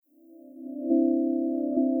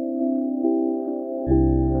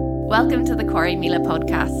Welcome to the Corey Mila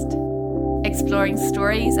podcast, exploring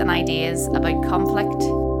stories and ideas about conflict,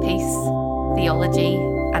 peace, theology,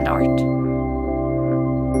 and art.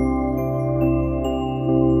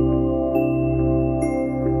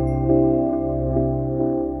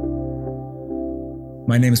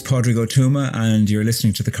 My name is Rodrigo Tuma, and you're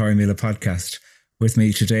listening to the Corey Mila podcast. With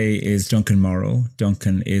me today is Duncan Morrow.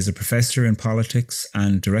 Duncan is a professor in politics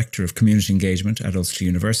and director of community engagement at Ulster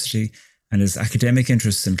University, and his academic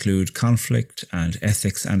interests include conflict and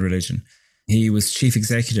ethics and religion. He was chief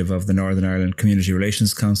executive of the Northern Ireland Community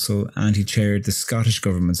Relations Council, and he chaired the Scottish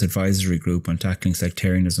Government's advisory group on tackling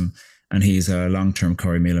sectarianism, and he's a long-term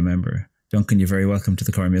Corey Mila member. Duncan, you're very welcome to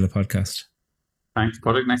the Corey Mila podcast. Thanks,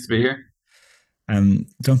 Patrick. Nice to be here.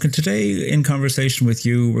 Duncan, today in conversation with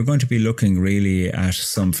you, we're going to be looking really at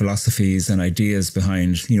some philosophies and ideas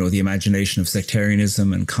behind, the imagination of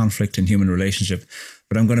sectarianism and conflict in human relationship.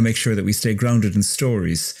 But I'm going to make sure that we stay grounded in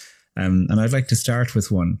stories. And I'd like to start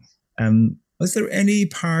with one. Was there any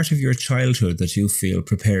part of your childhood that you feel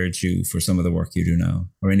prepared you for some of the work you do now,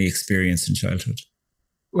 or any experience in childhood?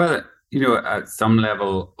 Well, at some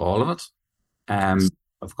level, all of it.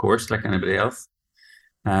 Of course, like anybody else.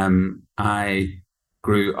 I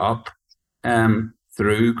grew up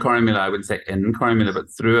through Corey Mila. I wouldn't say in Corey Mila, but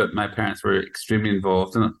through it. My parents were extremely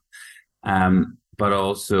involved in it. But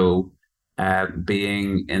also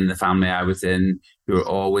being in the family I was in, we were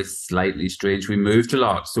always slightly strange. We moved a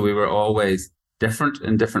lot, so we were always different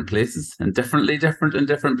in different places and differently different in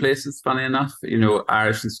different places, funny enough.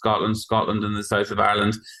 Irish in Scotland, Scotland in the south of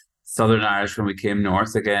Ireland, Southern Irish when we came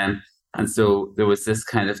north again. And so there was this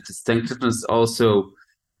kind of distinctiveness also.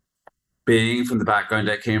 Being from the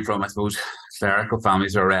background I came from, I suppose clerical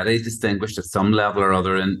families are already distinguished at some level or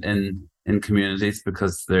other in communities,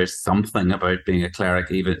 because there's something about being a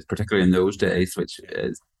cleric, even particularly in those days, which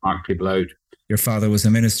marked people out. Your father was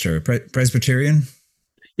a minister, Presbyterian?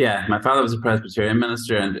 Yeah, my father was a Presbyterian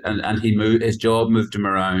minister, and he moved. His job moved him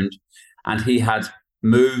around, and he had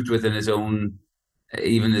moved within his own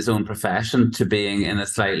profession to being in a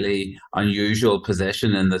slightly unusual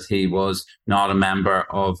position, in that he was not a member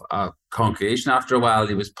of a congregation. After a while,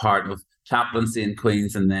 he was part of chaplaincy in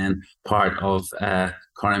Queen's and then part of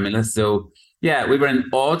Corey Mila. So yeah, we were in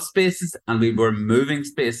odd spaces and we were moving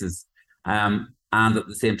spaces. And at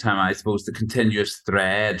the same time, I suppose the continuous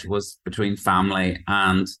thread was between family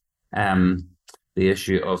and the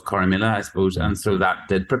issue of Corey Mila, I suppose. And so that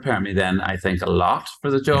did prepare me then, I think, a lot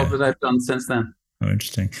for the job that I've done since then. Oh,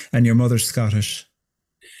 interesting. And your mother's Scottish?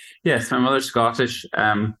 Yes, my mother's Scottish.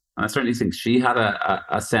 And I certainly think she had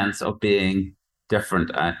a sense of being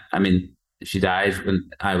different. I mean, she died when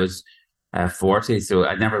I was 40, so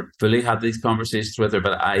I never fully had these conversations with her,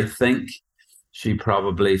 but I think she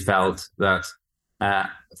probably felt that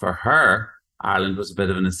for her, Ireland was a bit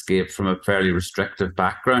of an escape from a fairly restrictive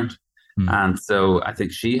background. And so I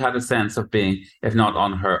think she had a sense of being, if not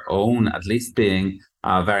on her own, at least being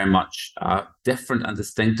very much different and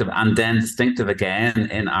distinctive, and then distinctive again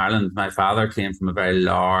in Ireland. My father came from a very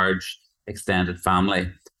large, extended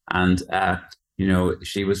family, and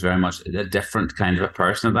she was very much a different kind of a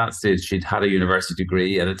person at that stage. She'd had a university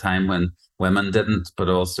degree at a time when women didn't, but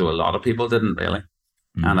also a lot of people didn't really.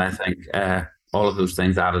 And I think all of those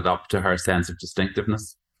things added up to her sense of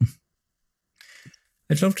distinctiveness.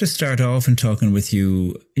 I'd love to start off in talking with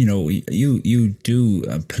you. You do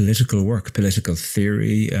political work, political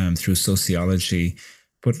theory through sociology,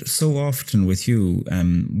 but so often with you,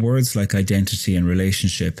 words like identity and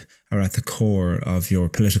relationship are at the core of your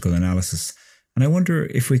political analysis. And I wonder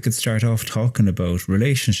if we could start off talking about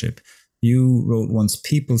relationship. You wrote once,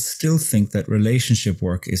 people still think that relationship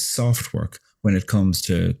work is soft work when it comes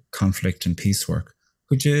to conflict and peace work.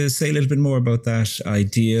 Could you say a little bit more about that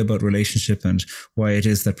idea about relationship and why it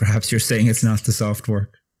is that perhaps you're saying it's not the soft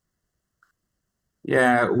work?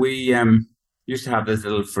 Yeah, we used to have this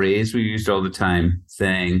little phrase we used all the time,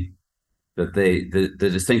 saying that the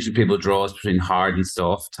distinction people draw is between hard and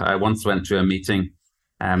soft. I once went to a meeting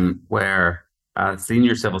where a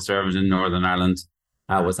senior civil servant in Northern Ireland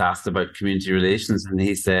was asked about community relations, and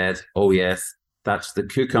he said, "Oh yes, that's the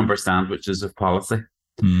cucumber sandwiches of policy."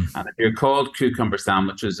 And if you're called cucumber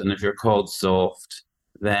sandwiches and if you're called soft,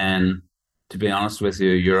 then to be honest with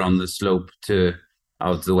you, you're on the slope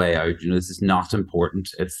of the way out. This is not important.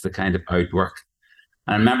 It's the kind of outwork.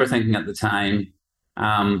 And I remember thinking at the time,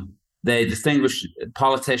 they distinguish,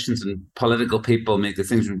 politicians and political people make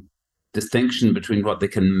distinction between what they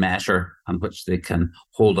can measure and which they can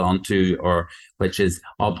hold on to, or which is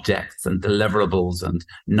objects and deliverables and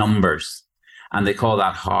numbers. And they call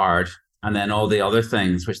that hard. And then all the other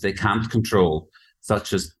things which they can't control,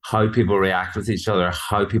 such as how people react with each other,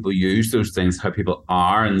 how people use those things, how people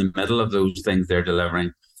are in the middle of those things they're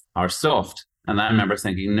delivering, are soft. And I remember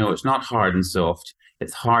thinking, no, it's not hard and soft.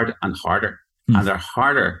 It's hard and harder. And they're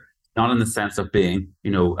harder, not in the sense of being,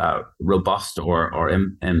 robust or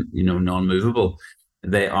non-movable.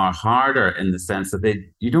 They are harder in the sense that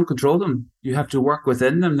you don't control them. You have to work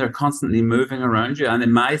within them. They're constantly moving around you. And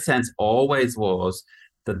in my sense, always was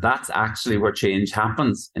that that's actually where change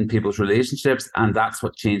happens in people's relationships. And that's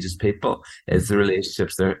what changes people, is the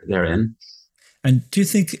relationships they're in. And do you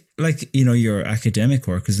think, your academic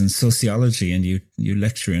work is in sociology and you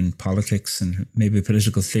lecture in politics and maybe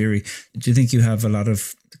political theory, do you think you have a lot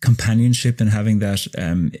of companionship in having that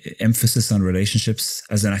emphasis on relationships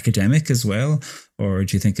as an academic as well? Or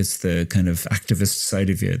do you think it's the kind of activist side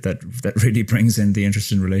of you that really brings in the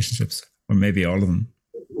interest in relationships, or maybe all of them?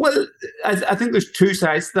 Well, I think there's two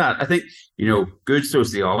sides to that. I think, good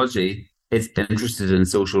sociology is interested in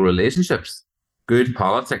social relationships. Good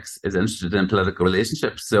politics is interested in political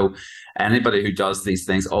relationships. So anybody who does these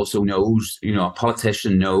things also knows, a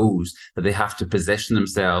politician knows that they have to position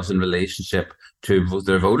themselves in relationship to both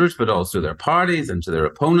their voters, but also their parties and to their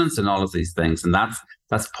opponents and all of these things. And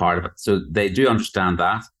that's part of it. So they do understand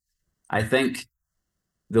that. I think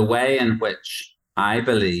the way in which I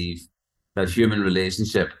believe that human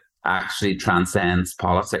relationship actually transcends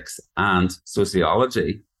politics and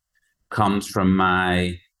sociology comes from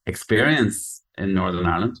my experience in Northern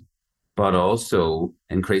Ireland, but also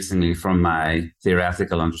increasingly from my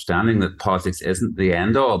theoretical understanding that politics isn't the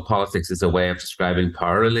end all. Politics is a way of describing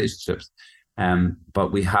power relationships.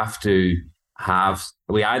 But we either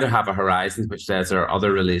have a horizon which says there are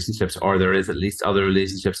other relationships, or there is at least other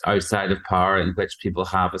relationships outside of power in which people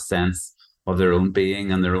have a sense of their own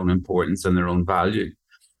being and their own importance and their own value,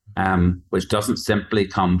 which doesn't simply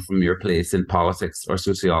come from your place in politics or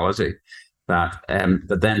sociology. That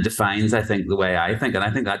then defines, I think, the way I think. And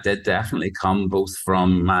I think that did definitely come both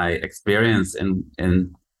from my experience in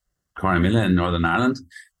Corrymeela in Northern Ireland,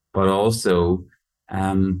 but also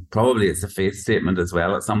probably it's a faith statement as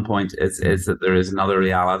well at some point, is that there is another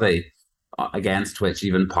reality against which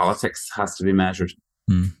even politics has to be measured.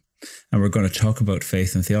 And we're going to talk about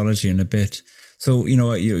faith and theology in a bit. So,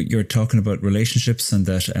 you're talking about relationships, and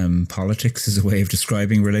that politics is a way of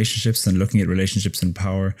describing relationships and looking at relationships and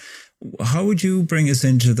power. How would you bring us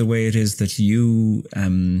into the way it is that you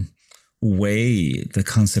weigh the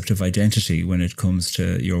concept of identity when it comes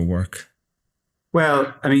to your work?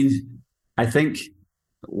 Well, I think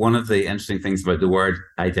one of the interesting things about the word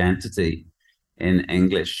identity in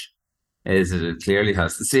English is that it clearly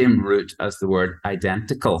has the same root as the word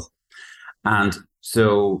identical. And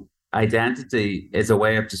so identity is a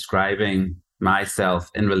way of describing myself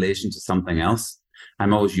in relation to something else.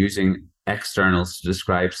 I'm always using externals to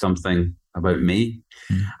describe something about me.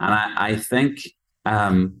 And I think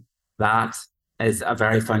that is a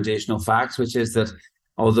very foundational fact, which is that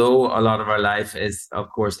although a lot of our life is, of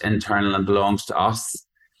course, internal and belongs to us,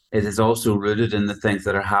 it is also rooted in the things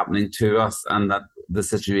that are happening to us and that the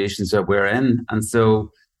situations that we're in. And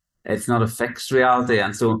so it's not a fixed reality.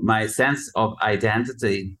 And so my sense of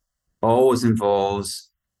identity always involves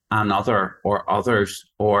another or others,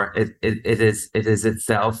 or it is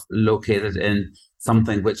itself located in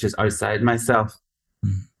something which is outside myself.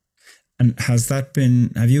 And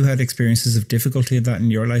have you had experiences of difficulty of that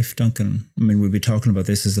in your life, Duncan? We'll be talking about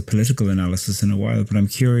this as a political analysis in a while, but I'm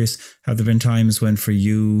curious, have there been times when for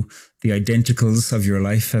you, the identicals of your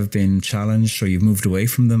life have been challenged, or you've moved away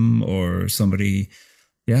from them, or somebody,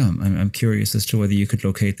 I'm curious as to whether you could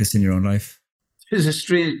locate this in your own life. There's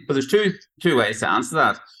two ways to answer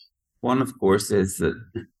that. One, of course, is that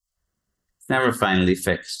it's never finally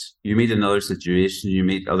fixed. You meet another situation, you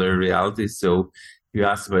meet other realities. So you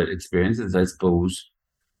asked about experiences, I suppose,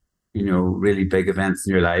 really big events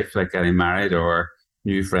in your life, like getting married or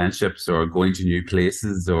new friendships or going to new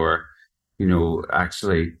places, or,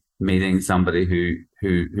 actually meeting somebody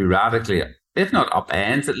who radically, if not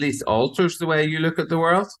upends, at least alters the way you look at the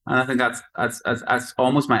world. And I think that's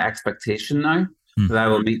almost my expectation now, that I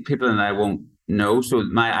will meet people and I won't know. So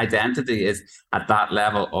my identity is at that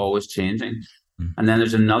level always changing. And then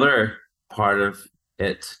there's another part of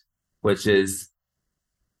it, which is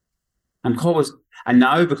and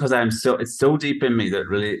now because it's so deep in me that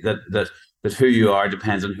really that who you are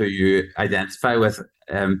depends on who you identify with.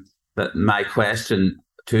 That my question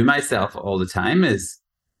to myself all the time is,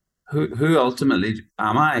 who ultimately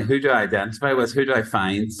am I? Who do I identify with? Who do I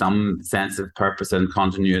find some sense of purpose and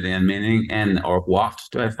continuity and meaning in, or what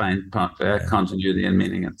do I find continuity and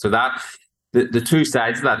meaning in? So that the two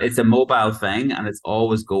sides of that, it's a mobile thing and it's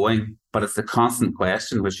always going, but it's a constant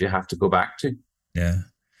question which you have to go back to. Yeah.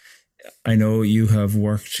 I know you have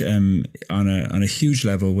worked on a huge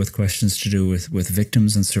level with questions to do with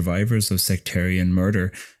victims and survivors of sectarian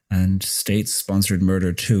murder and state-sponsored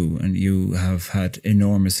murder too, and you have had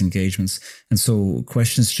enormous engagements. And so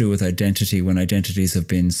questions to do with identity, when identities have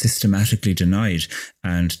been systematically denied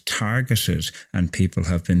and targeted and people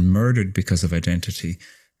have been murdered because of identity.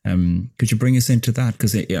 Could you bring us into that?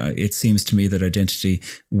 Because it seems to me that identity,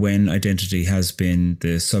 when identity has been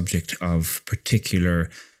the subject of particular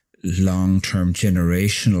long-term,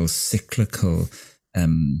 generational, cyclical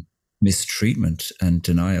mistreatment and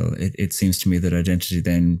denial, it seems to me that identity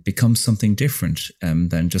then becomes something different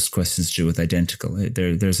than just questions to do with identical.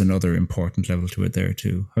 There's another important level to it there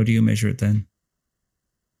too. How do you measure it then?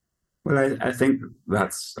 Well, I think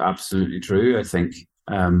that's absolutely true. I think,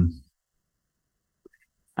 and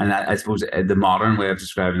I suppose the modern way of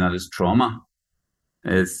describing that is trauma,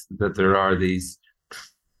 is that there are these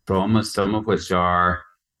traumas, some of which are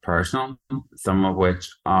personal, some of which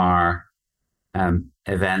are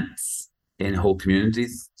events in whole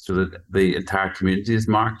communities, so that the entire community is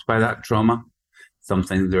marked by that trauma.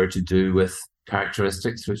 Something there to do with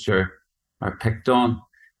characteristics which are picked on,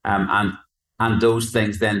 and those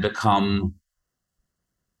things then become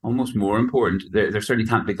almost more important. There certainly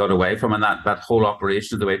can't be got away from, and that whole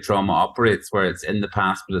operation of the way trauma operates, where it's in the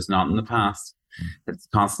past but it's not in the past, it's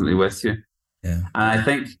constantly with you. Yeah. And I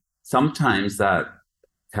think sometimes that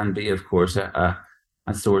can be, of course, a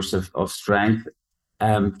source of strength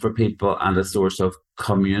for people and a source of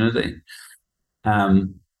community.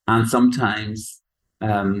 And sometimes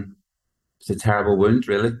it's a terrible wound,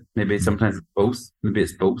 really. Maybe sometimes it's both. Maybe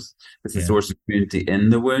it's both. It's a source of community in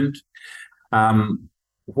the wound.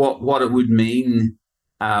 What it would mean,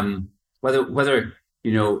 whether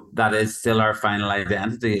that is still our final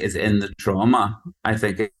identity is in the trauma, I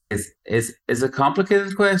think is a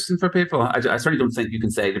complicated question for people. I certainly don't think you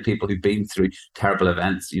can say to people who've been through terrible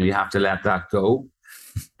events, you have to let that go.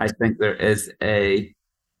 I think there is a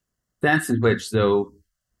sense in which, though,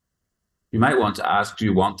 you might want to ask, do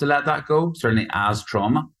you want to let that go? Certainly as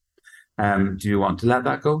trauma. Do you want to let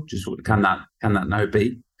that go? Just can that now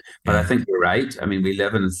be? But I think you're right. I mean, we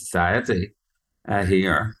live in a society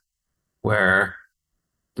here where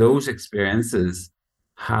those experiences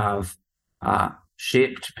have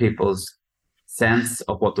shaped people's sense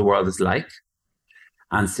of what the world is like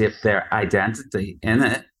and shaped their identity in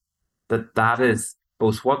it. That is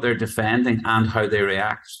both what they're defending and how they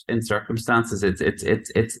react in circumstances.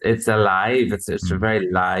 It's alive. It's a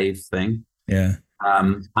very live thing. Yeah.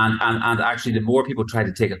 And actually, the more people try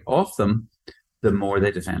to take it off them, the more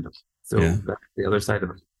they defend it. So that's the other side of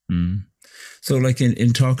it. Mm. So like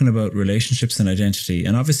in talking about relationships and identity,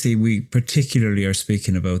 and obviously we particularly are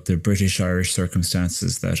speaking about the British-Irish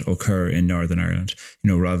circumstances that occur in Northern Ireland,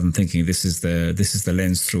 rather than thinking this is the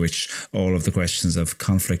lens through which all of the questions of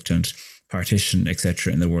conflict and partition,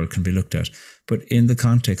 etc., in the world can be looked at. But in the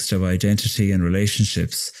context of identity and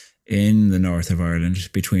relationships in the north of Ireland,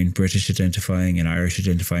 between British identifying and Irish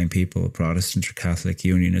identifying people, Protestant or Catholic,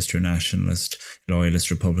 Unionist or Nationalist, Loyalist,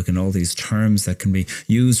 Republican, all these terms that can be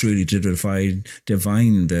used really to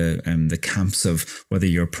divine the camps of whether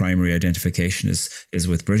your primary identification is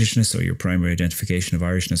with Britishness or your primary identification of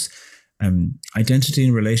Irishness. Identity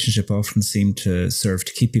and relationship often seem to serve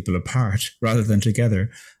to keep people apart rather than together.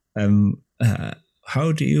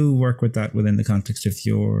 How do you work with that within the context of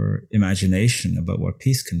your imagination about what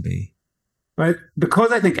peace can be? Right,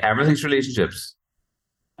 because I think everything's relationships.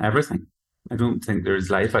 Everything. I don't think there's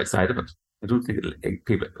life outside of it. I don't think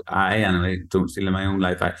people. I don't feel in my own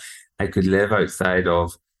life. I could live outside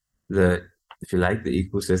of the, if you like, the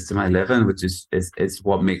ecosystem I live in, which is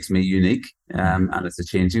what makes me unique. And it's a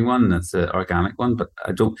changing one, and it's an organic one. But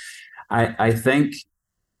I don't. I think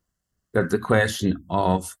that the question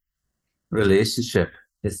of relationship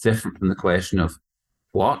is different from the question of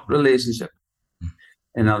what relationship.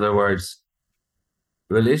 In other words,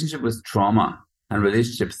 relationship with trauma and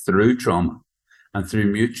relationship through trauma and through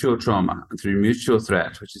mutual trauma and through mutual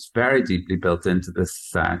threat, which is very deeply built into this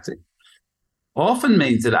society, often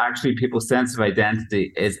means that actually people's sense of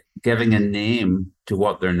identity is giving a name to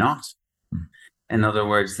what they're not. In other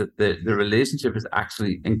words, that the relationship is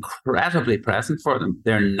actually incredibly present for them.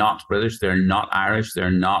 They're not British, they're not Irish, they're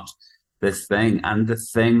not this thing, and the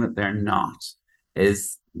thing that they're not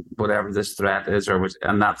is whatever this threat is,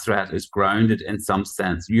 and that threat is grounded in some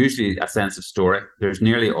sense, usually a sense of story. There's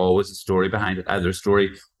nearly always a story behind it, either a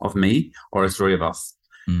story of me or a story of us.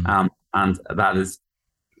 And that is,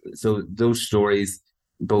 so those stories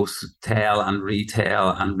both tell and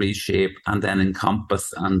retell and reshape and then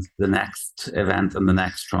encompass and the next event and the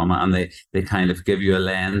next trauma, and they kind of give you a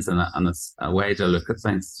lens and a way to look at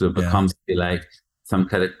things, so it becomes like some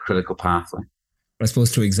kind of critical pathway. I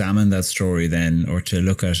suppose to examine that story then, or to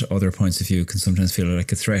look at other points of view, can sometimes feel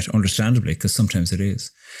like a threat, understandably, because sometimes it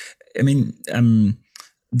is. I mean,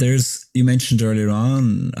 you mentioned earlier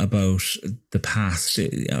on about the past.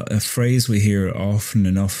 A phrase we hear often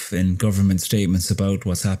enough in government statements about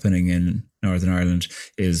what's happening in Northern Ireland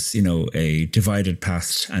is, a divided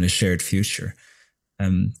past and a shared future.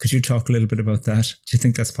 Could you talk a little bit about that? Do you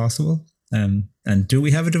think that's possible? And do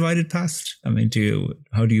we have a divided past? I mean,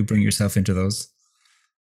 how do you bring yourself into those?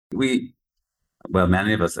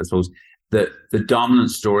 Many of us, I suppose, the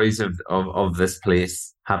dominant stories of this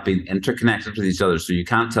place have been interconnected with each other. So you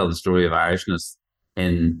can't tell the story of Irishness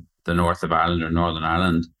in the north of Ireland or Northern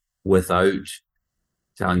Ireland without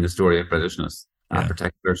telling the story of Britishness, a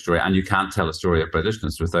particular story. And you can't tell a story of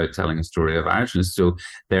Britishness without telling a story of Irishness. So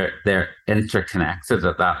they're interconnected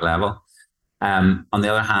at that level. On the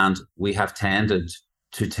other hand, we have tended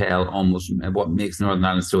to tell almost what makes Northern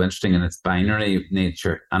Ireland so interesting in its binary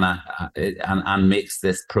nature and makes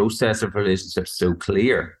this process of relationships so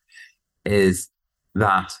clear is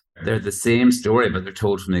that they're the same story, but they're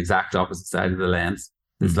told from the exact opposite side of the lens.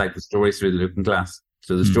 It's like the story through the looking glass.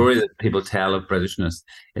 So the story that people tell of Britishness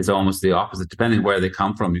is almost the opposite. Depending on where they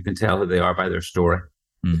come from, you can tell who they are by their story.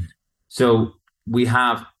 So we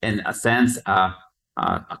have, in a sense, a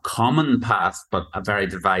common past, but a very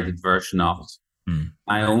divided version of it.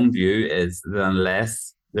 My own view is that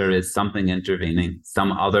unless there is something intervening,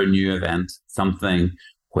 some other new event, something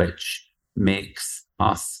which makes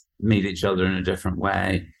us meet each other in a different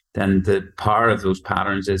way, then the power of those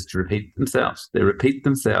patterns is to repeat themselves. They repeat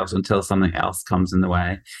themselves until something else comes in the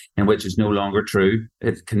way, in which is no longer true.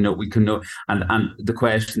 We can know. And the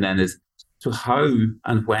question then is, so how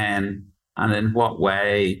and when and in what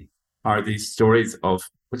way are these stories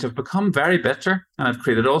which have become very bitter and have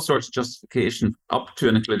created all sorts of justification up to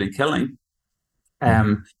and including killing,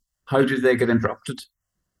 how do they get interrupted?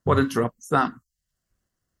 What interrupts that?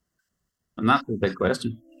 And that's the big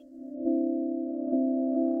question.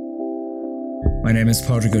 My name is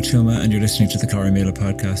Padraig Ó Tuama and you're listening to the Corrymeela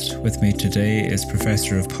podcast. With me today is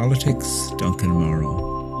Professor of Politics, Duncan Morrow.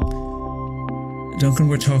 Duncan,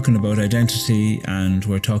 we're talking about identity and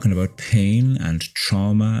we're talking about pain and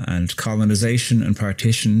trauma and colonization and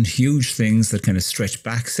partition, huge things that kind of stretch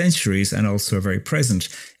back centuries and also are very present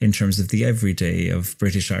in terms of the everyday of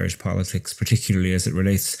British-Irish politics, particularly as it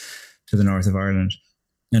relates to the north of Ireland.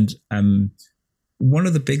 And one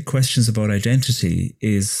of the big questions about identity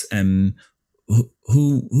is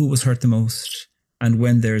who was hurt the most? And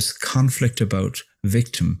when there's conflict about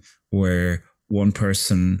victim, where one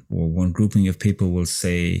person or one grouping of people will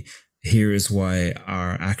say, here is why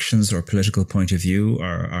our actions or political point of view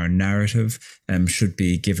or our narrative should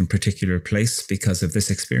be given particular place because of this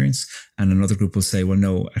experience. And another group will say, well,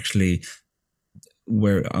 no, actually,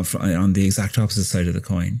 we're on the exact opposite side of the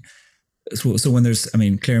coin. So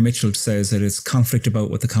when Claire Mitchell says that it's conflict about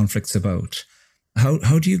what the conflict's about.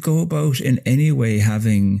 How do you go about in any way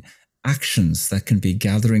having actions that can be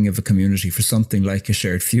gathering of a community for something like a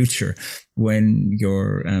shared future when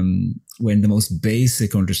when the most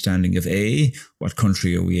basic understanding of A, what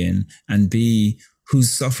country are we in, and B,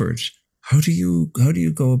 who's suffered? How do you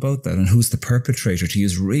go about that? And who's the perpetrator, to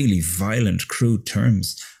use really violent, crude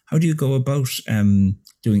terms? How do you go about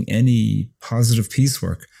doing any positive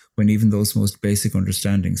piecework when even those most basic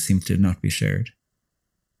understandings seem to not be shared?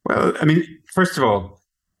 Well, first of all,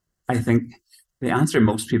 I think the answer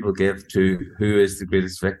most people give to who is the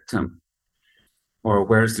greatest victim or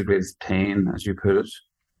where's the greatest pain, as you put it,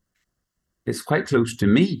 is quite close to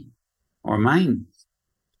me or mine.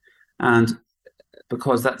 And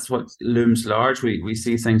because that's what looms large, we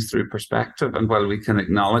see things through perspective. And while we can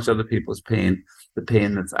acknowledge other people's pain, the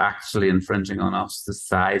pain that's actually infringing on us, the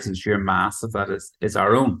size and sheer mass of that is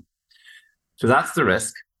our own. So that's the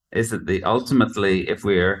risk, is that ultimately, if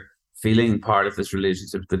we're feeling part of this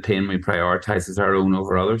relationship, the pain we prioritize is our own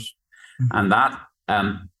over others. Mm-hmm. And that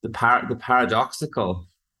the paradoxical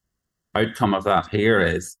outcome of that here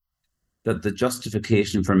is that the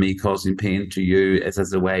justification for me causing pain to you is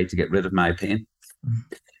as a way to get rid of my pain.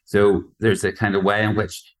 Mm-hmm. So there's a kind of way in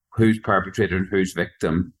which who's perpetrator and who's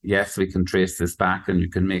victim. Yes, we can trace this back and you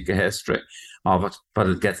can make a history of it, but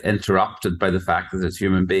it gets interrupted by the fact that it's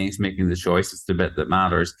human beings making the choices, the bit that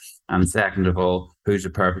matters. And second of all, who's a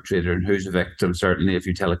perpetrator and who's a victim? Certainly if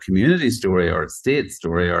you tell a community story or a state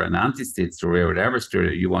story or an anti-state story or whatever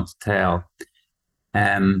story you want to tell,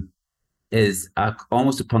 is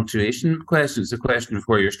almost a punctuation question. It's a question of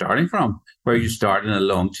where you're starting from, where you start in a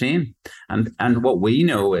long chain. And what we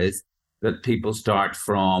know is that people start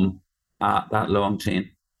from that long chain,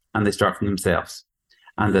 and they start from themselves,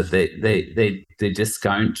 and that they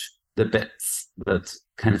discount the bits that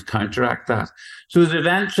kind of counteract that. So that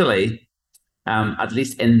eventually, at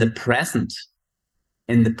least in the present,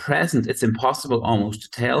 it's impossible almost to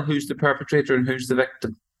tell who's the perpetrator and who's the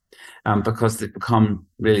victim, because they become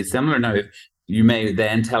really similar. Now, you may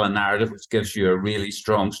then tell a narrative which gives you a really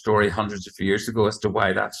strong story hundreds of years ago as to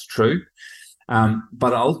why that's true.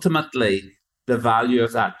 But ultimately, the value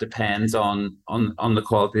of that depends on the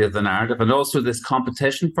quality of the narrative. And also this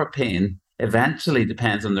competition for pain eventually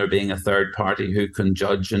depends on there being a third party who can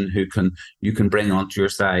judge and you can bring onto your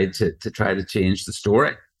side to try to change the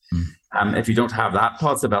story. If you don't have that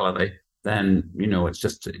possibility, then, it's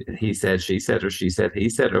just he said, she said, or she said, he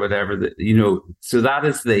said, or whatever, so that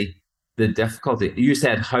is the difficulty. You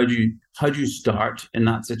said, how do you start in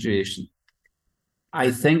that situation?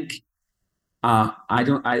 I think,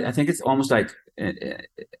 I think it's almost like,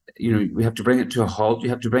 we have to bring it to a halt. You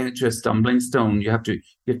have to bring it to a stumbling stone. You have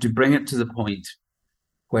to bring it to the point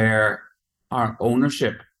where our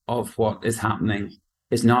ownership of what is happening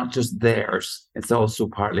is not just theirs, it's also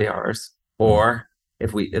partly ours. Or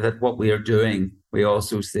if that what we are doing, we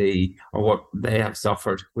also see, or what they have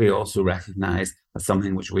suffered, we also recognize as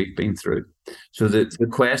something which we've been through. So the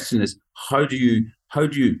question is,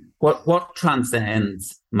 what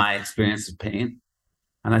transcends my experience of pain?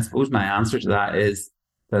 And I suppose my answer to that is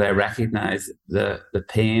that I recognize the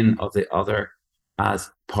pain of the other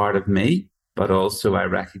as part of me, but also I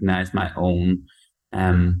recognize my own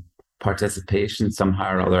participation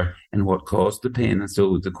somehow or other in what caused the pain. And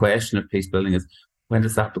so the question of peace building is, when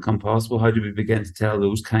does that become possible? How do we begin to tell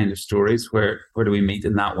those kind of stories? Where do we meet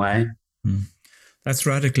in that way? That's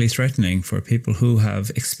radically threatening for people who have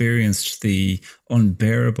experienced the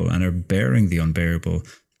unbearable and are bearing the unbearable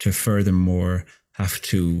to furthermore have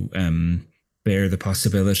to bear the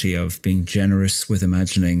possibility of being generous with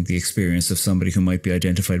imagining the experience of somebody who might be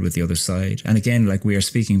identified with the other side. And again, like, we are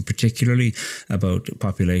speaking particularly about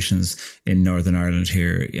populations in Northern Ireland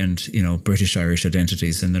here and, British Irish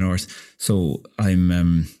identities in the north. So I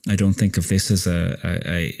don't think of this as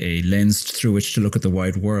a lens through which to look at the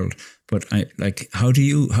wide world. But how do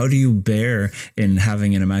you bear in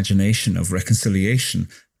having an imagination of reconciliation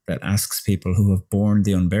that asks people who have borne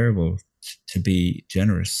the unbearable to be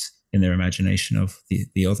generous in their imagination of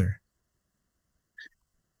the other?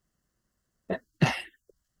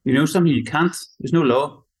 Something you can't. There's no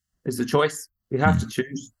law. It's a choice. You have to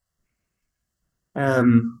choose.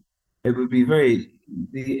 It would be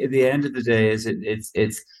the end of the day is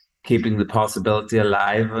it's keeping the possibility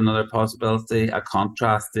alive of another possibility, a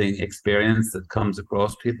contrasting experience that comes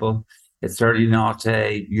across people. It's certainly not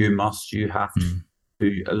a you must, you have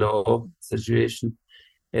to a law situation.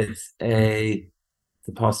 It's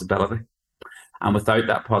the possibility. And without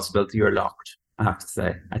that possibility, you're locked, I have to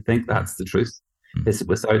say. I think that's the truth. Is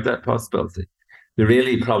without that possibility. The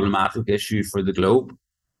really problematic issue for the globe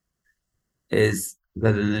is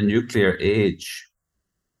that in the nuclear age,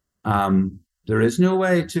 there is no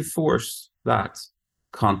way to force that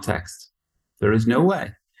context. There is no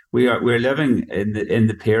way. We're living in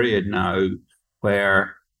the period now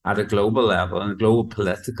where, at a global level and a global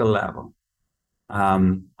political level,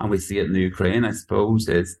 and we see it in the Ukraine, I suppose,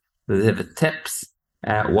 is that if it tips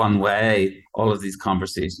one way, all of these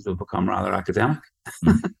conversations will become rather academic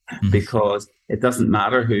because it doesn't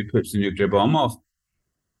matter who puts the nuclear bomb off.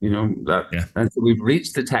 And so we've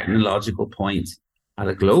reached the technological point at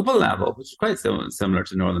a global level, which is quite similar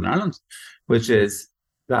to Northern Ireland, which is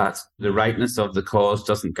that the rightness of the cause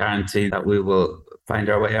doesn't guarantee that we will find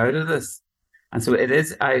our way out of this. And so it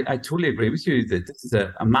is, I totally agree with you that this is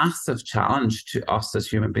a massive challenge to us as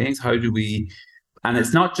human beings. How do we, and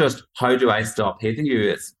it's not just how do I stop hating you,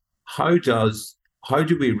 it's how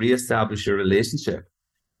do we reestablish a relationship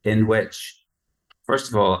in which, first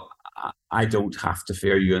of all, I don't have to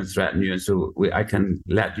fear you and threaten you, and so I can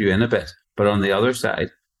let you in a bit. But on the other side,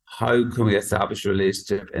 how can we establish a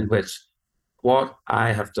relationship in which what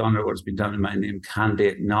I have done or what's been done in my name can be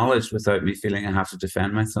acknowledged without me feeling I have to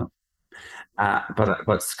defend myself,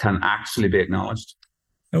 but can actually be acknowledged?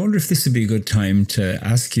 I wonder if this would be a good time to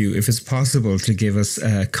ask you if it's possible to give us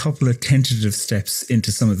a couple of tentative steps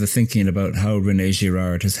into some of the thinking about how René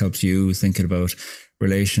Girard has helped you thinking about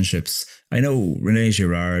relationships. I know René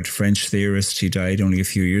Girard, French theorist, he died only a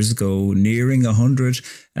few years ago, nearing 100,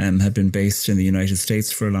 had been based in the United States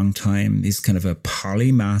for a long time. He's kind of a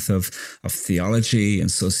polymath of theology and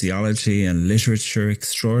sociology and literature,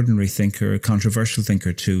 extraordinary thinker, controversial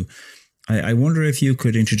thinker too. I wonder if you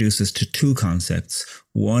could introduce us to two concepts: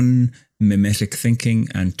 one, mimetic thinking,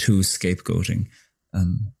 and two, scapegoating.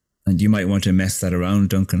 And you might want to mess that around,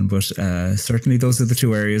 Duncan, but certainly those are the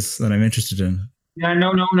two areas that I'm interested in. Yeah,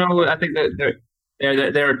 no. I think that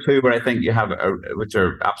there are two where I think you have which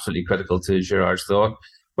are absolutely critical to Girard's thought.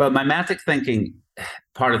 Well, mimetic thinking,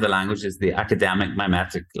 part of the language is the academic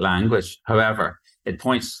mimetic language. However, it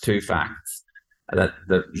points to facts that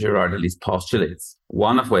Girard at least postulates.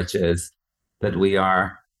 One of which is that we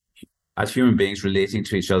are, as human beings, relating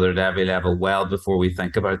to each other at every level well before we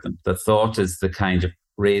think about them. The thought is the kind of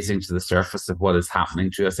raising to the surface of what is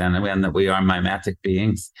happening to us anyway, and that we are mimetic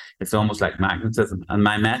beings. It's almost like magnetism. And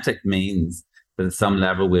mimetic means that at some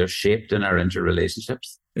level we are shaped in our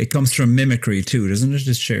interrelationships. It comes from mimicry too, doesn't it?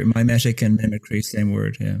 It's mimetic and mimicry, same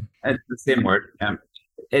word. Yeah, it's the same word.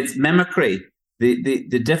 It's mimicry.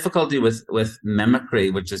 The difficulty with mimicry,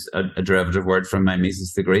 which is a derivative word from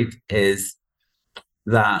mimesis, the Greek, is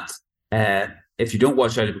that if you don't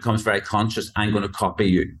watch out, it becomes very conscious. I'm going to copy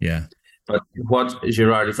you. Yeah. But what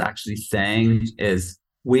Girard is actually saying is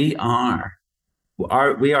we are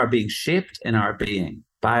being shaped in our being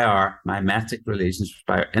by our mimetic relationship,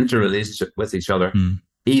 by our interrelationship with each other,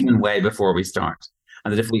 even way before we start.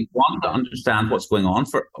 And that if we want to understand what's going on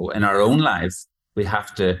in our own lives, we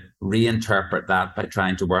have to reinterpret that by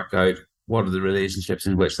trying to work out what are the relationships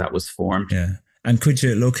in which that was formed. Yeah. And could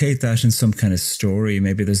you locate that in some kind of story?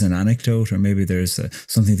 Maybe there's an anecdote, or maybe there's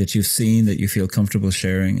something that you've seen that you feel comfortable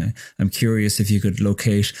sharing. I'm curious if you could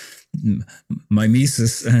locate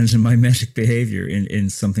mimesis and mimetic behavior in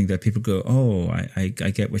something that people go, oh, I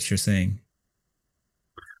get what you're saying.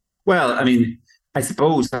 Well, I mean, I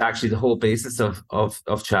suppose actually the whole basis of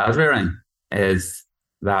child rearing is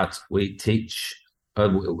that we teach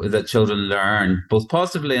that children learn both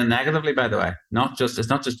positively and negatively, by the way. It's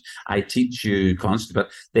not just I teach you constantly,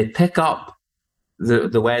 but they pick up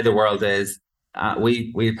the way the world is.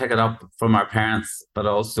 We pick it up from our parents, but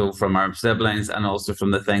also from our siblings, and also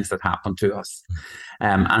from the things that happen to us.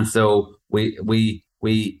 And so we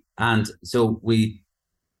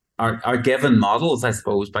are given models, I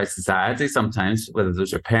suppose, by society sometimes, whether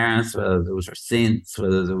those are parents, whether those are saints,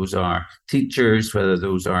 whether those are teachers, whether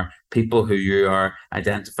those are people who you are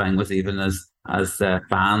identifying with even as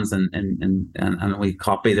fans, and we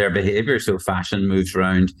copy their behavior. So fashion moves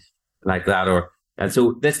around like that. And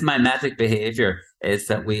so this mimetic behavior is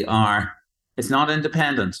that it's not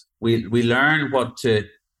independent. We learn what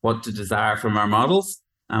to desire from our models,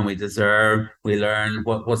 and we learn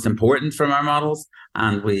what's important from our models.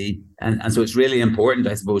 And so it's really important,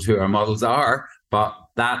 I suppose, who our models are. But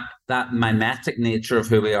that mimetic nature of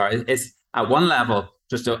who we are is at one level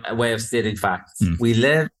just a way of stating facts. We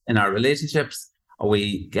live in our relationships.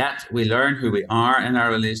 We learn who we are in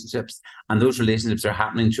our relationships, and those relationships are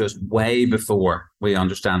happening to us way before we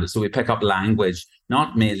understand it. So we pick up language,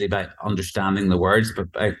 not mainly by understanding the words,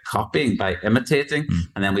 but by copying, by imitating,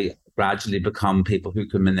 and then we gradually become people who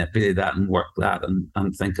can manipulate that and work that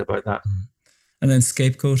and think about that. And then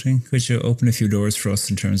scapegoating. Could you open a few doors for us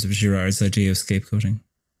in terms of Girard's idea of scapegoating?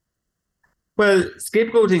 Well,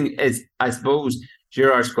 scapegoating is, I suppose,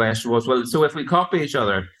 Girard's question was, well, so if we copy each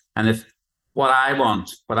other, and if what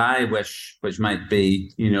I wish, which might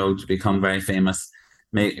be, to become very famous,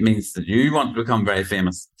 means that you want to become very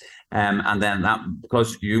famous. And then that,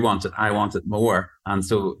 because you want it, I want it more. And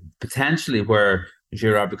so potentially where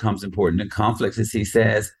Girard becomes important in conflict is he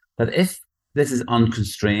says that if this is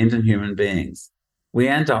unconstrained in human beings, we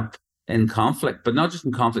end up in conflict, but not just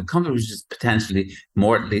in conflict which is potentially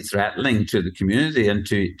mortally threatening to the community and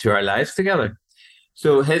to our lives together.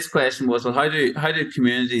 So his question was, well, how do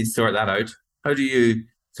communities sort that out? How do you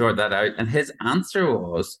sort that out? And his answer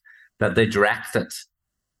was that they direct it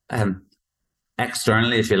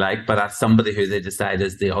externally, if you like, but at somebody who they decide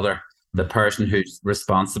is the person who's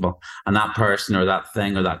responsible. And that person or that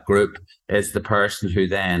thing or that group is the person who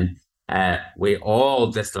then we all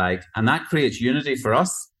dislike. And that creates unity for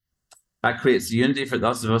us. That creates unity for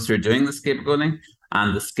those of us who are doing the scapegoating.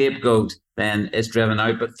 And the scapegoat then is driven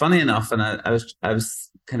out. But funny enough, and I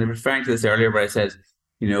was kind of referring to this earlier where I said,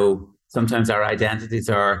 sometimes our identities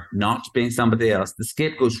are not being somebody else. The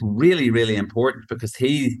scapegoat's really, really important because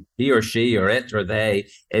he or she or it or they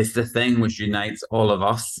is the thing which unites all of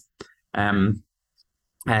us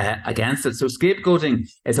against it. So scapegoating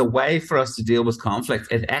is a way for us to deal with conflict.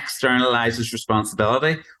 It externalizes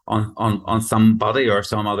responsibility on somebody or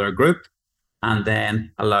some other group, and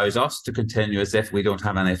then allows us to continue as if we don't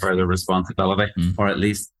have any further responsibility, or at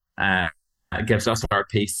least gives us our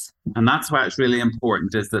peace. And that's why it's really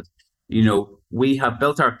important, is that we have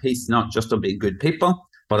built our peace not just on being good people,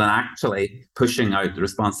 but on actually pushing out the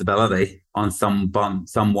responsibility on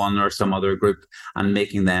someone or some other group and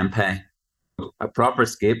making them pay. A proper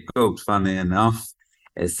scapegoat, funny enough,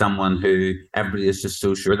 is someone who everybody is just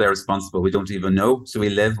so sure they're responsible, we don't even know. So we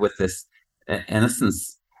live with this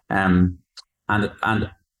innocence. And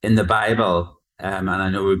in the Bible, and I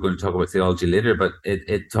know we're going to talk about theology later, but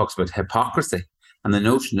it talks about hypocrisy. And the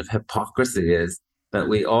notion of hypocrisy is that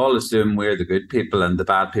we all assume we're the good people and the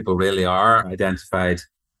bad people really are identified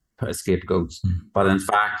as scapegoats. But in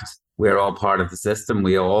fact, we're all part of the system.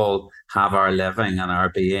 We all have our living and our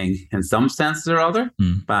being in some sense or other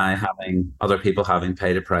by having other people having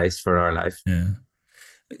paid a price for our life. Yeah.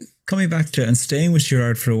 Coming back to and staying with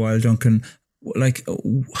Girard for a while, Duncan, like,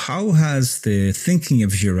 how has the thinking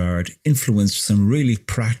of Girard influenced some really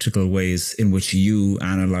practical ways in which you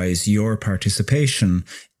analyze your participation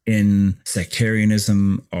in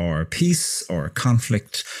sectarianism or peace or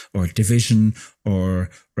conflict or division or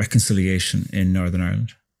reconciliation in Northern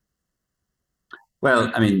Ireland?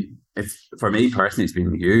 Well, I mean, for me personally, it's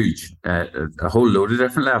been huge, a whole load of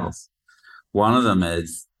different levels. One of them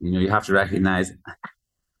is, you have to recognize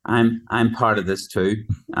I'm part of this too.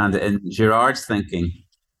 And in Girard's thinking,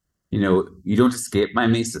 you don't escape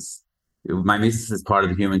mimesis. Mimesis is part of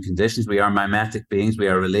the human conditions. We are mimetic beings. We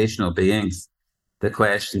are relational beings. The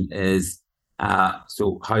question is,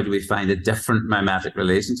 so how do we find a different mimetic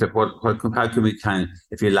relationship? How can we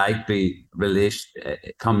if you like,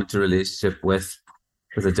 come into relationship with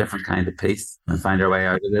a different kind of peace and find our way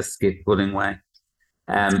out of this scapegoating way?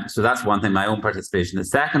 So that's one thing, my own participation. The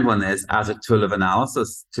second one is as a tool of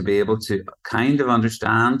analysis, to be able to kind of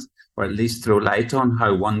understand or at least throw light on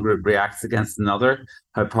how one group reacts against another,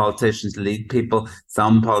 how politicians lead people.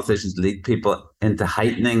 Some politicians lead people into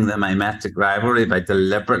heightening the mimetic rivalry by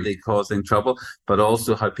deliberately causing trouble, but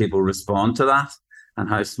also how people respond to that and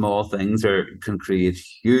how small things can create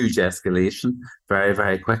huge escalation very,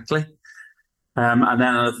 very quickly. And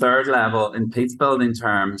then on a third level, in peace building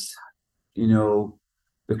terms,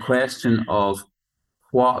 the question of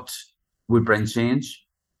what would bring change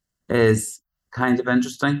is kind of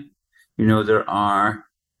interesting. There are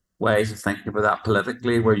ways of thinking about that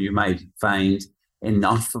politically where you might find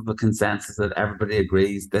enough of a consensus that everybody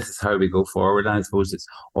agrees this is how we go forward. And I suppose it's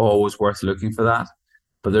always worth looking for that.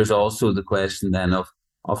 But there's also the question then of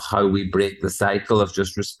how we break the cycle of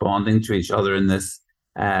just responding to each other in this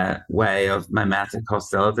way of mimetic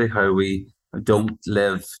hostility, how we don't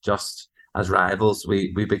live just as rivals,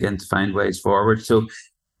 we begin to find ways forward. So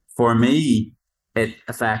for me, it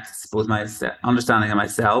affects both my understanding of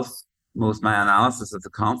myself, most my analysis of the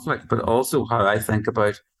conflict, but also how I think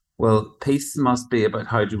about, well, peace must be about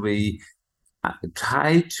how do we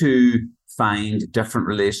try to find different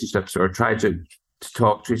relationships or try to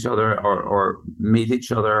talk to each other or meet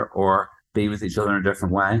each other or be with each other in a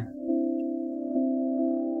different way.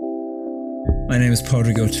 My name is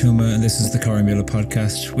Padraig Ó Tuama and this is the Corrymeela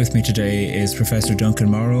podcast. With me today is Professor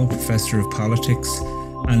Duncan Morrow, Professor of Politics.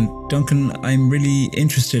 And Duncan, I'm really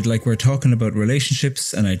interested, like we're talking about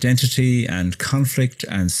relationships and identity and conflict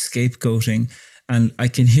and scapegoating. And I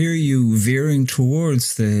can hear you veering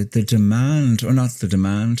towards the demand, or not the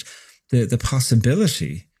demand, the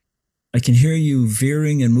possibility. I can hear you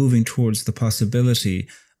veering and moving towards the possibility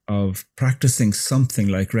of practicing something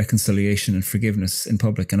like reconciliation and forgiveness in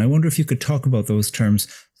public. And I wonder if you could talk about those terms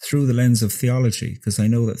through the lens of theology, because I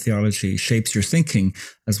know that theology shapes your thinking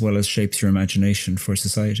as well as shapes your imagination for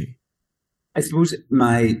society. I suppose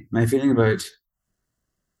my feeling about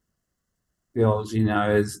theology now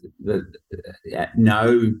is that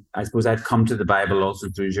now I suppose I've come to the Bible also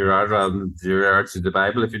through Girard rather than Girard through the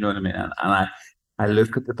Bible, if you know what I mean. And I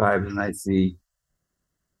look at the Bible and I see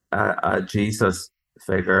a Jesus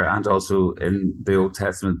figure, and also in the Old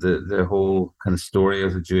Testament, the whole kind of story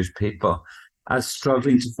of the Jewish people as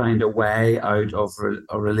struggling to find a way out of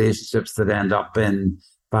relationships that end up in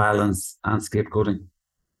violence and scapegoating.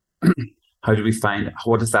 How do we find,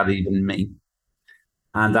 what does that even mean?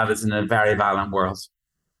 And that is in a very violent world.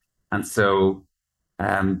 And so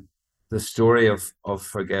the story of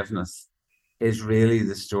forgiveness is really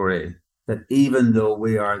the story that even though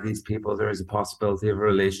we are these people, there is a possibility of a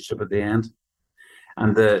relationship at the end.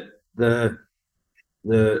 And the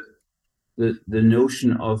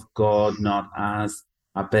notion of God not as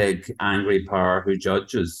a big angry power who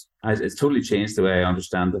judges, it's totally changed the way I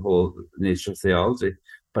understand the whole nature of theology,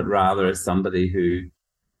 but rather as somebody who,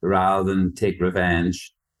 rather than take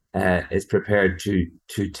revenge, is prepared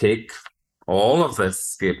to take all of this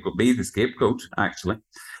scapegoat, be the scapegoat actually,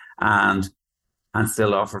 and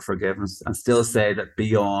still offer forgiveness and still say that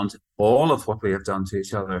beyond all of what we have done to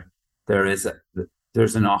each other,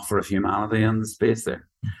 there's an offer of humanity in the space there.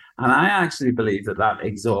 And I actually believe that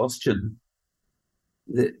exhaustion,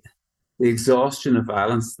 the exhaustion of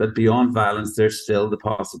violence, that beyond violence, there's still the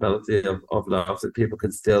possibility of love, that people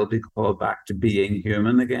can still be called back to being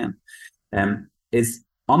human again, is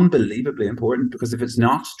unbelievably important. Because if it's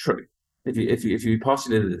not true, if you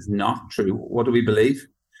postulate that it's not true, what do we believe?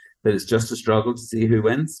 That it's just a struggle to see who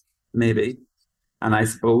wins? Maybe. And I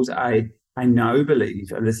suppose I now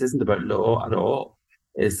believe, and this isn't about law at all,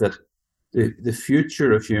 is that the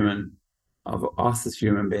future of us as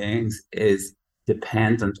human beings is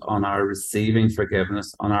dependent on our receiving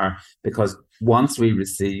forgiveness, because once we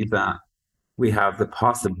receive that, we have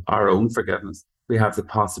our own forgiveness. We have the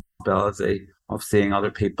possibility of seeing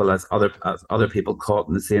other people as other people caught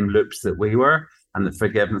in the same loops that we were, and that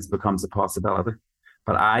forgiveness becomes a possibility.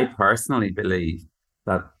 But I personally believe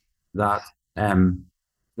that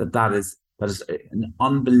is an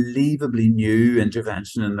unbelievably new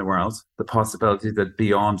intervention in the world. The possibility that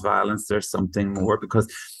beyond violence there's something more, because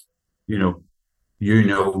we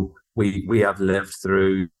have lived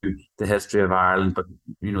through the history of Ireland, but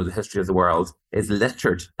the history of the world is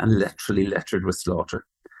littered and literally littered with slaughter.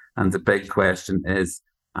 And the big question is,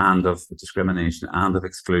 and of discrimination and of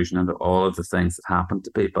exclusion and of all of the things that happened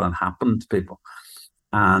to people.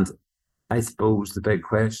 And I suppose the big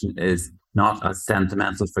question is not a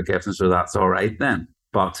sentimental forgiveness, or that's all right then,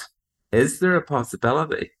 but is there a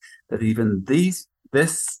possibility that even this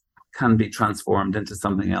can be transformed into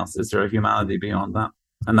something else? Is there a humanity beyond that?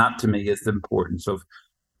 And that, to me, is the importance of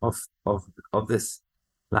this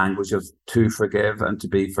language of to forgive and to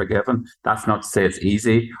be forgiven. That's not to say it's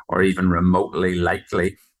easy or even remotely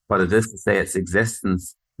likely, but it is to say its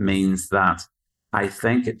existence means that I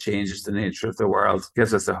think it changes the nature of the world,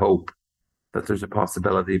 gives us a hope that there's a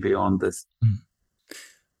possibility beyond this.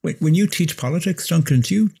 When you teach politics, Duncan,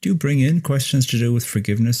 do you bring in questions to do with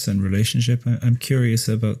forgiveness and relationship? I'm curious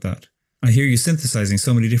about that. I hear you synthesizing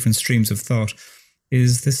so many different streams of thought.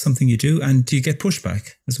 Is this something you do? And do you get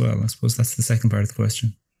pushback as well? I suppose that's the second part of the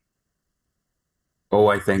question. Oh,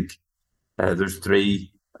 I think there's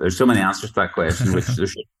so many answers to that question, which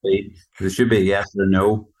there should be a yes or a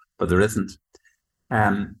no, but there isn't.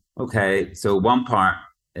 Okay, so one part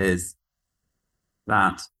is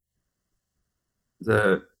that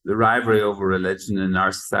the rivalry over religion in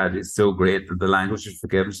our society is so great that the language of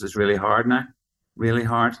forgiveness is really hard now. Really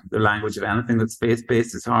hard. The language of anything that's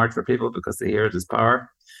faith-based is hard for people because they hear it as power,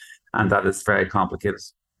 and that is very complicated.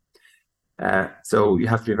 So you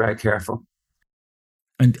have to be very careful.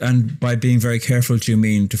 And by being very careful, do you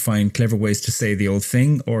mean to find clever ways to say the old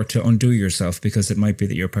thing, or to undo yourself because it might be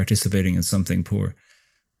that you're participating in something poor?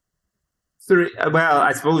 Well,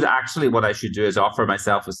 I suppose actually what I should do is offer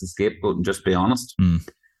myself as a scapegoat and just be honest.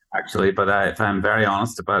 Actually, but if I'm very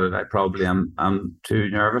honest about it, I probably am too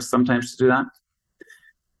nervous sometimes to do that.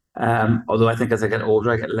 Although I think as I get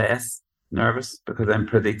older, I get less nervous because I'm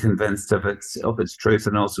pretty convinced of its truth,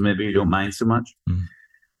 and also maybe you don't mind so much.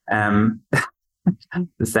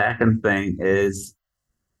 The second thing is,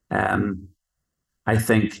 I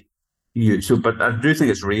think but I do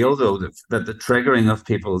think it's real though that the triggering of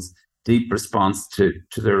people's deep response to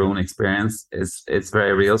their own experience it's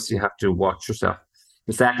very real. So you have to watch yourself.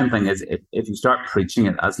 The second thing is if you start preaching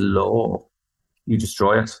it as law, you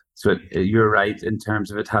destroy it. So you're right in terms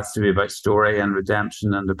of it has to be about story and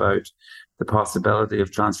redemption and about the possibility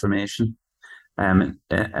of transformation. And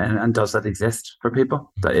does that exist for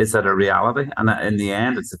people? Is that a reality? And in the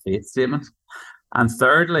end, it's a faith statement. And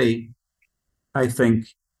thirdly, I think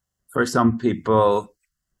for some people,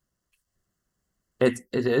 it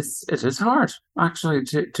is hard actually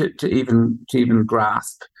to even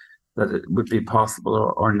grasp that it would be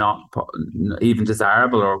possible or not even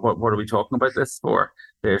desirable, or what are we talking about this for?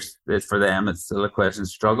 There's for them, it's still a question of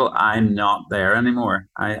struggle. I'm not there anymore.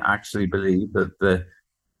 I actually believe that the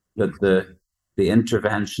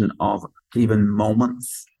intervention of even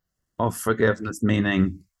moments of forgiveness,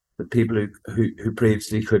 meaning that people who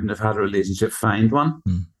previously couldn't have had a relationship find one,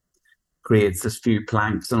 creates this few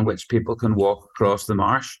planks on which people can walk across the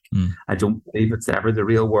marsh. I don't believe it's ever the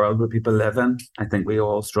real world where people live in. I think we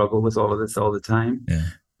all struggle with all of this all the time. Yeah.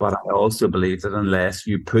 But I also believe that unless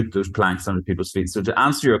you put those planks under people's feet. So to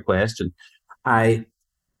answer your question, I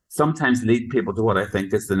sometimes lead people to what I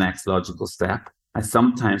think is the next logical step. I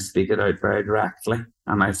sometimes speak it out very directly,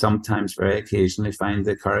 and I sometimes very occasionally find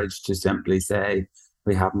the courage to simply say,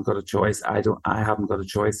 we haven't got a choice. I haven't got a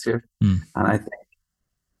choice here. And I think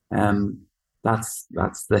that's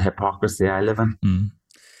the hypocrisy I live in.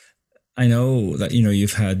 I know that,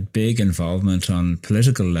 you've had big involvement on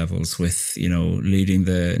political levels with, leading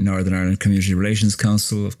the Northern Ireland Community Relations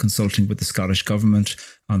Council, of consulting with the Scottish Government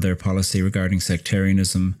on their policy regarding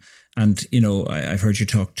sectarianism. And, I've heard you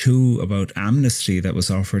talk too about amnesty that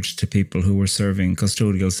was offered to people who were serving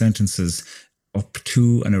custodial sentences up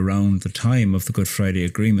to and around the time of the Good Friday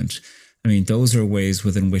Agreement. I mean, those are ways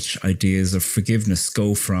within which ideas of forgiveness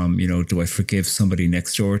go from, do I forgive somebody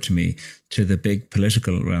next door to me, to the big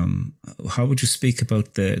political realm. How would you speak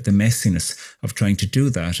about the messiness of trying to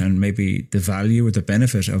do that, and maybe the value or the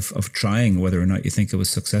benefit of trying, whether or not you think it was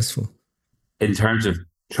successful? In terms of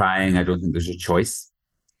trying, I don't think there's a choice.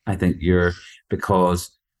 I think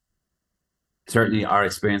because certainly our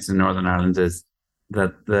experience in Northern Ireland is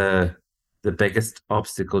that the biggest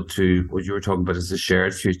obstacle to what you were talking about is a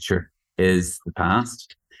shared future is the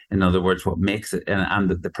past. In other words, what makes it, and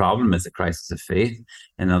the problem is a crisis of faith.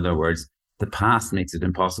 In other words, the past makes it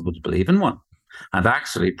impossible to believe in one, and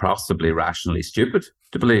actually possibly rationally stupid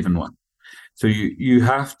to believe in one. So you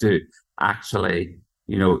have to actually,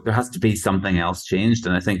 there has to be something else changed.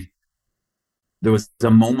 And I think there was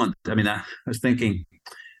a moment, I was thinking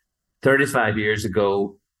 35 years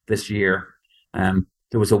ago this year,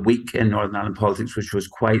 there was a week in Northern Ireland politics which was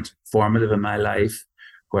quite formative in my life,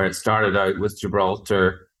 where it started out with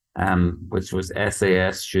Gibraltar, which was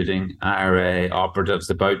SAS shooting IRA operatives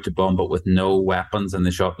about to bomb, but with no weapons, and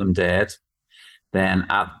they shot them dead. Then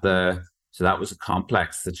so that was a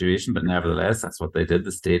complex situation, but nevertheless, that's what they did.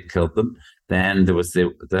 The state killed them. Then there was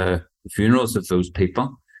the funerals of those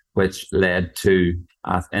people, which led to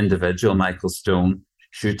an individual, Michael Stone,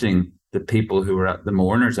 shooting the people who were at the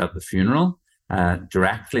mourners at the funeral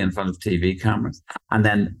directly in front of TV cameras. And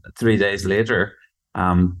then 3 days later,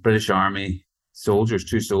 British Army soldiers,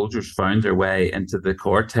 2 soldiers, found their way into the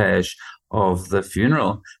cortege of the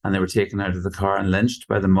funeral, and they were taken out of the car and lynched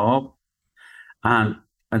by the mob, and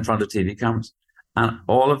in front of TV cameras. And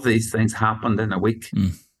all of these things happened in a week.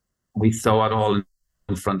 We saw it all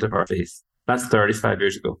in front of our face. That's 35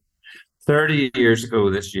 years ago. 30 years ago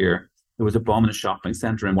this year, there was a bomb in a shopping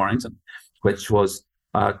centre in Warrington, which was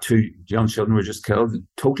 2 young children were just killed,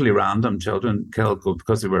 totally random children killed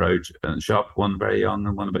because they were out in the shop, one very young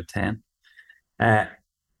and one about 10. And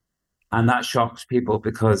that shocked people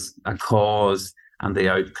because a cause and the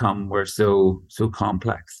outcome were so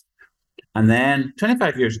complex. And then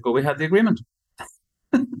 25 years ago, we had the agreement.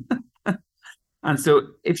 And so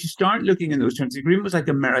if you start looking in those terms, the agreement was like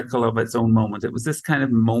a miracle of its own moment. It was this kind of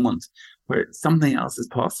moment where something else is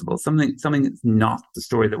possible. Something that's not the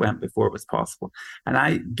story that went before was possible. And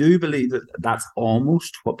I do believe that that's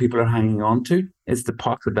almost what people are hanging on to, is the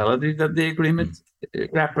possibility that the agreement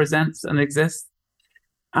represents and exists.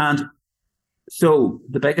 And so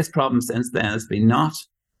the biggest problem since then has been not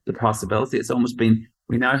the possibility. It's almost been,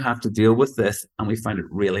 we now have to deal with this, and we find it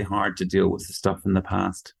really hard to deal with the stuff in the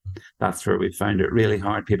past. That's where we found it really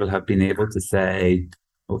hard. People have been able to say,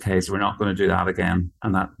 okay, so we're not going to do that again.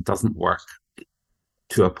 And that doesn't work,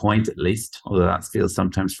 to a point at least, although that feels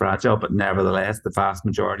sometimes fragile. But nevertheless, the vast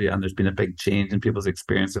majority, and there's been a big change in people's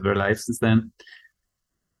experience of their life since then.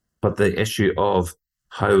 But the issue of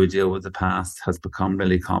how we deal with the past has become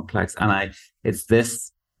really complex. And it's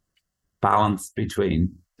this balance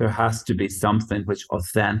between, there has to be something which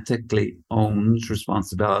authentically owns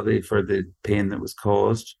responsibility for the pain that was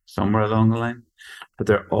caused somewhere along the line. But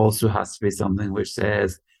there also has to be something which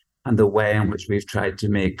says, and the way in which we've tried to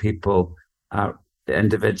make people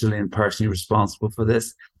individually and personally responsible for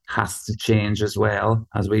this has to change as well,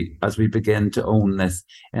 as we begin to own this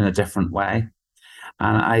in a different way.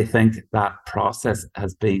 And I think that process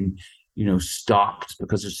has been, stopped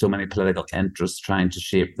because there's so many political interests trying to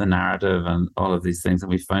shape the narrative and all of these things,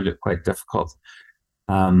 and we found it quite difficult.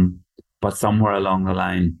 But somewhere along the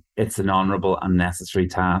line, it's an honourable and necessary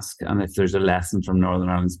task. And if there's a lesson from Northern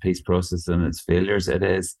Ireland's peace process and its failures, it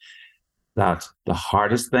is that the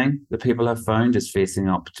hardest thing that people have found is facing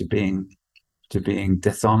up to being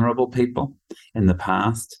dishonourable people in the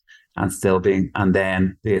past, and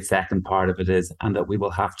then the second part of it is, and that we will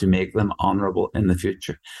have to make them honourable in the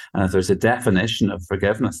future. And if there's a definition of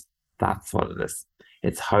forgiveness, that's what it is.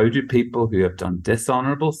 It's how do people who have done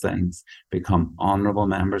dishonourable things become honourable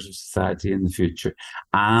members of society in the future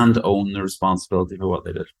and own the responsibility for what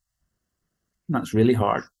they did. And that's really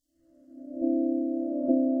hard.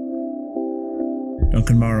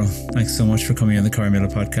 Duncan Morrow, thanks so much for coming on the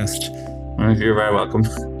Corrymeela podcast. You're very welcome.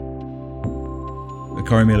 The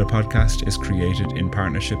Corrymeela podcast is created in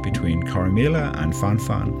partnership between Corrymeela and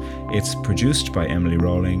Fanfan. It's produced by Emily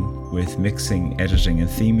Rawling, with mixing, editing and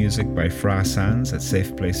theme music by Fra Sands at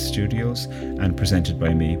Safe Place Studios, and presented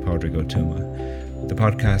by me, Padraig Ó Tuama. The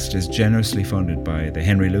podcast is generously funded by the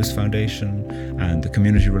Henry Luce Foundation and the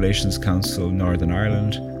Community Relations Council Northern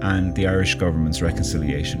Ireland and the Irish Government's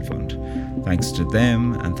Reconciliation Fund. Thanks to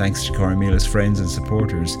them, and thanks to Corrymeela's friends and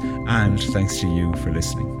supporters, and thanks to you for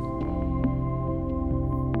listening.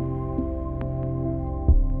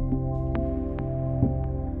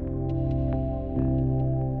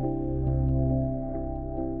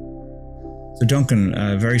 So Duncan,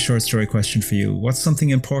 a very short story question for you. What's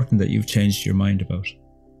something important that you've changed your mind about?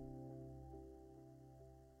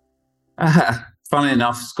 Funny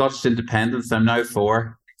enough, Scottish independence, I'm now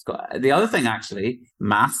for. The other thing, actually,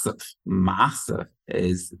 massive,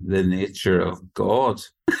 is the nature of God.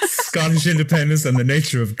 Scottish independence and the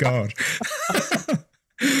nature of God.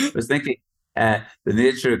 I was thinking, the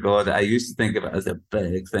nature of God, I used to think of it as a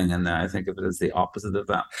big thing, and now I think of it as the opposite of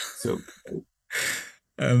that. So...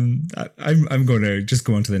 I'm going to just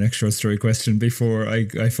go on to the next short story question before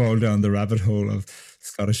I fall down the rabbit hole of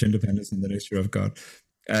Scottish independence and the nature of God.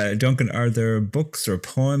 Duncan, are there books or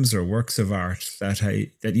poems or works of art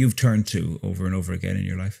that you've turned to over and over again in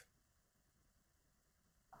your life?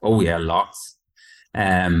 Oh yeah, lots.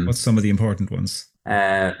 What's some of the important ones?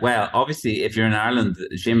 Well, obviously, if you're in Ireland,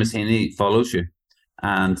 Seamus Heaney follows you,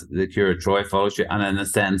 and the Cure of Troy follows you. And in a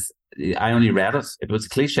sense, I only read it. It was a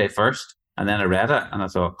cliche first. And then I read it and I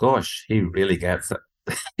thought, gosh, he really gets it.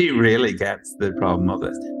 He really gets the problem of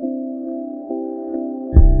this.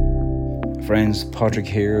 Friends, Padraig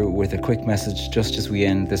here with a quick message just as we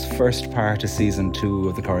end this first part of season 2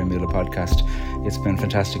 of the Corrymeela podcast. It's been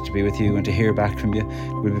fantastic to be with you and to hear back from you.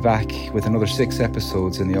 We'll be back with another 6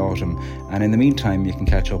 episodes in the autumn, and in the meantime you can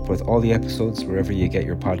catch up with all the episodes wherever you get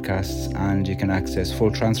your podcasts, and you can access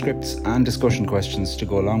full transcripts and discussion questions to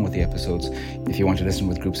go along with the episodes if you want to listen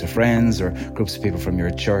with groups of friends or groups of people from your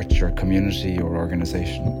church or community or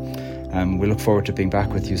organisation. We look forward to being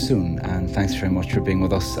back with you soon, and thanks very much for being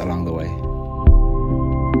with us along the way.